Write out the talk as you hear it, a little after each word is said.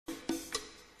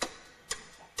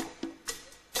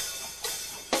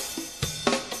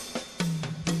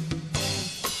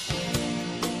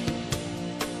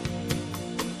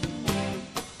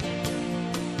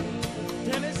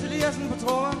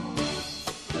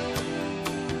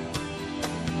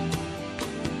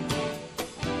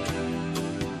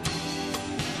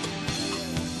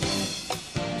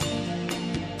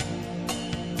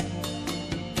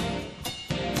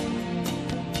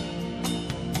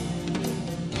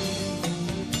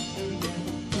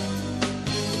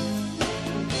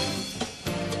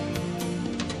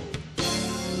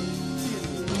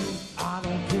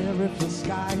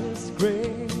sky is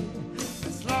gray,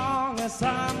 as long as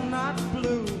I'm not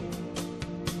blue.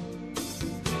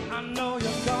 I know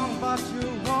you're gone, but you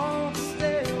won't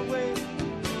stay away.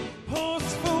 Who's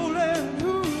fooling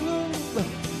who?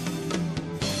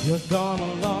 You're gone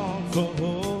along for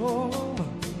home.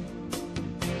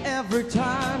 Every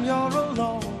time you're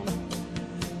alone,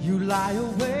 you lie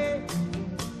awake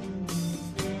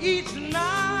each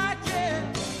night, yeah,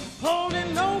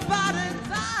 holding nobody's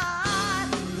eye.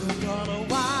 You're gonna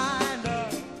wind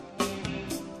up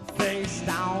face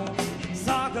down,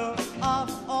 sucker of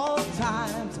all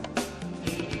times.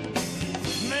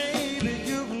 Maybe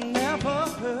you've never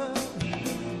heard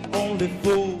only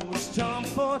fools jump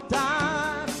for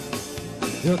dimes.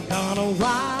 You're gonna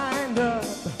wind up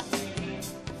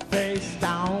face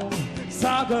down,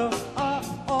 sucker of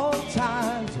all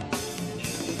times.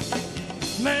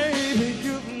 Maybe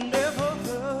you've never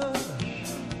heard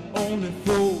only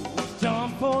fools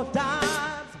jump for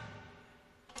dimes.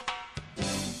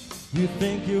 You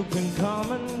think you can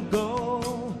come and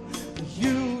go,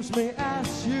 use me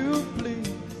as you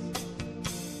please.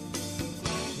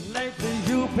 Lately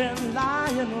you've been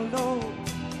lying low,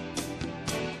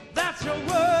 that's your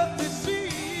worth to see.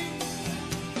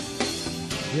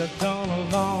 You're gone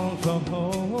along from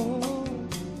home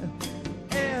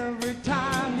every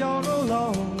time you're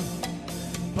alone.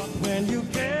 But when you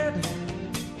get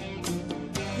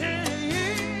here,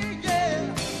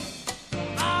 yeah,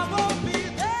 I won't be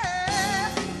there.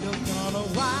 You're gonna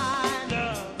wind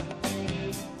up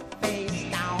face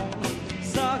down,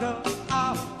 sucker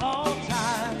of all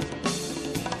times.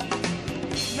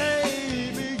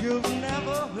 Maybe you've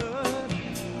never heard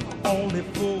only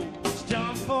fools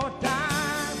jump for dimes.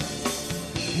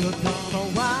 You're gonna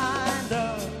wind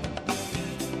up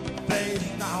face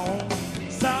down,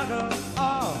 sucker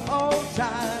of all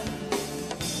time.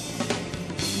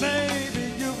 Maybe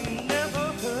you've never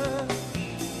heard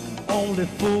only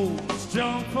fools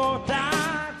jump for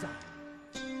dimes.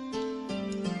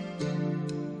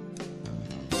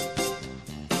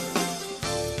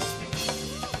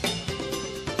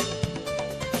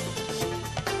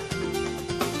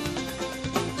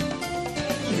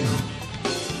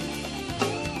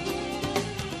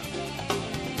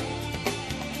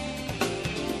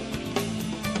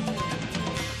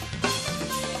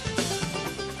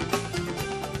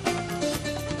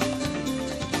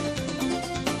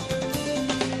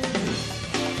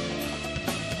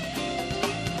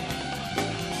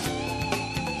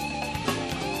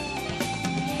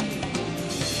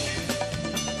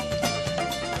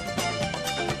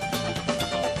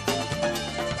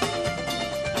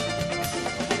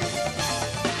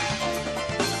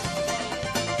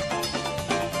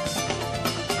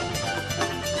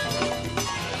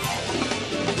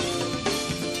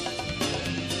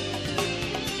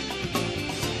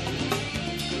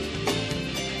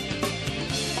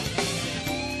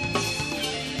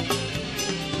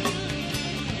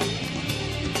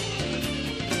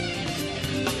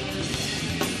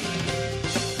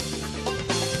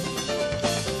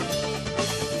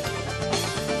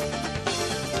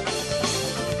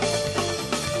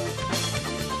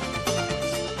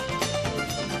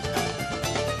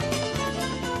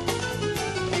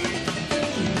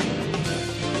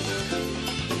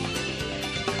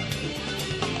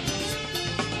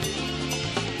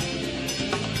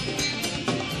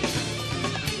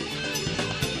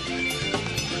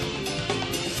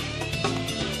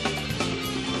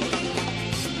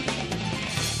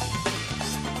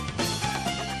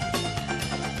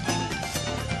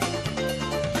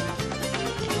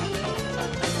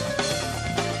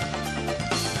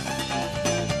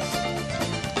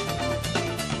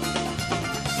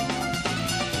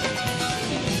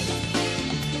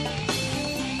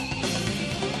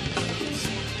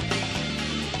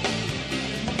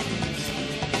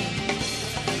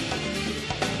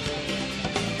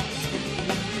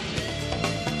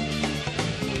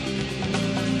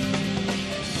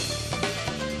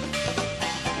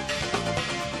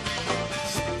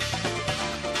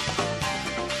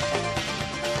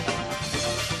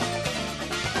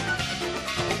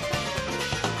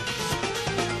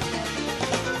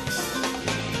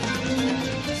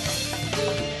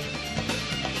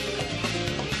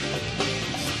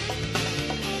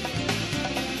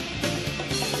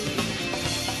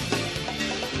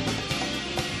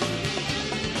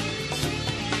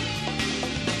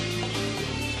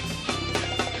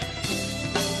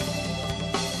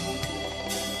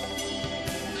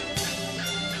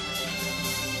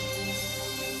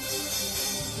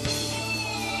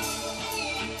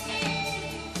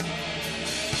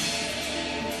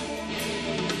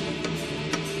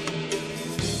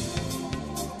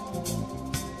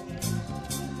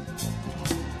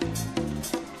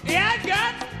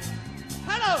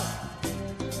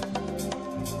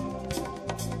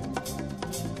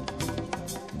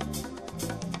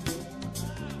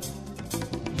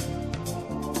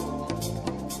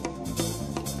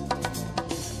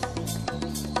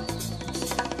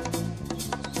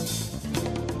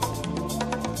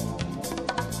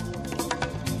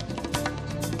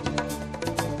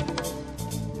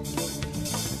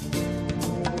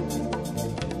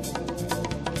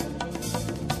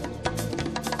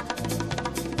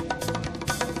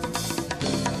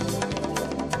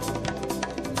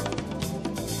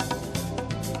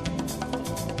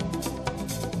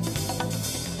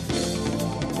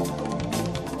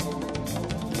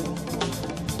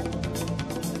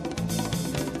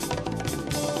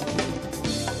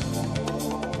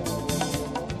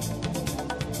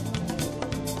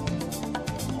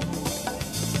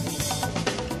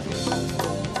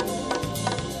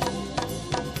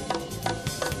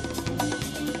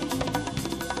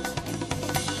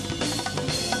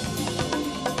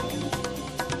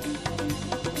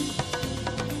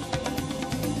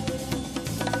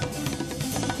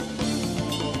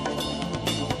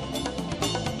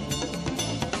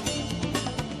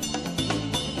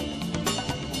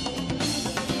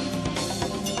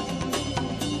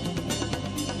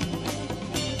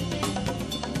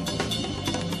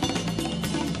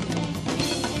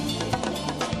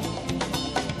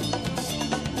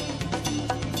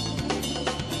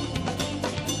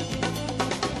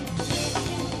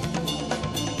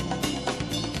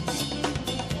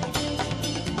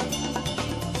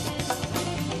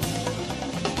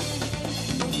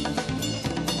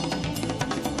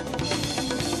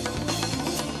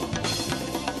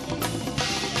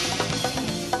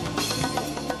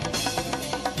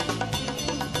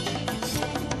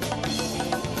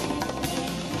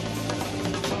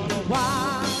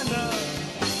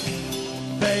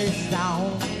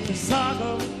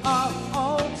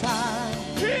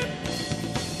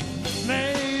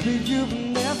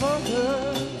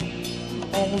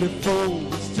 only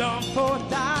fools jump for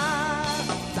dive.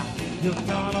 You're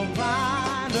gonna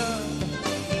wind up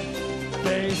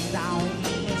face down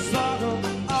and struggle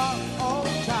all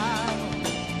time.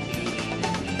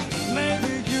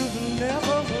 Maybe you've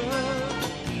never heard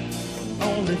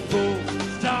only fools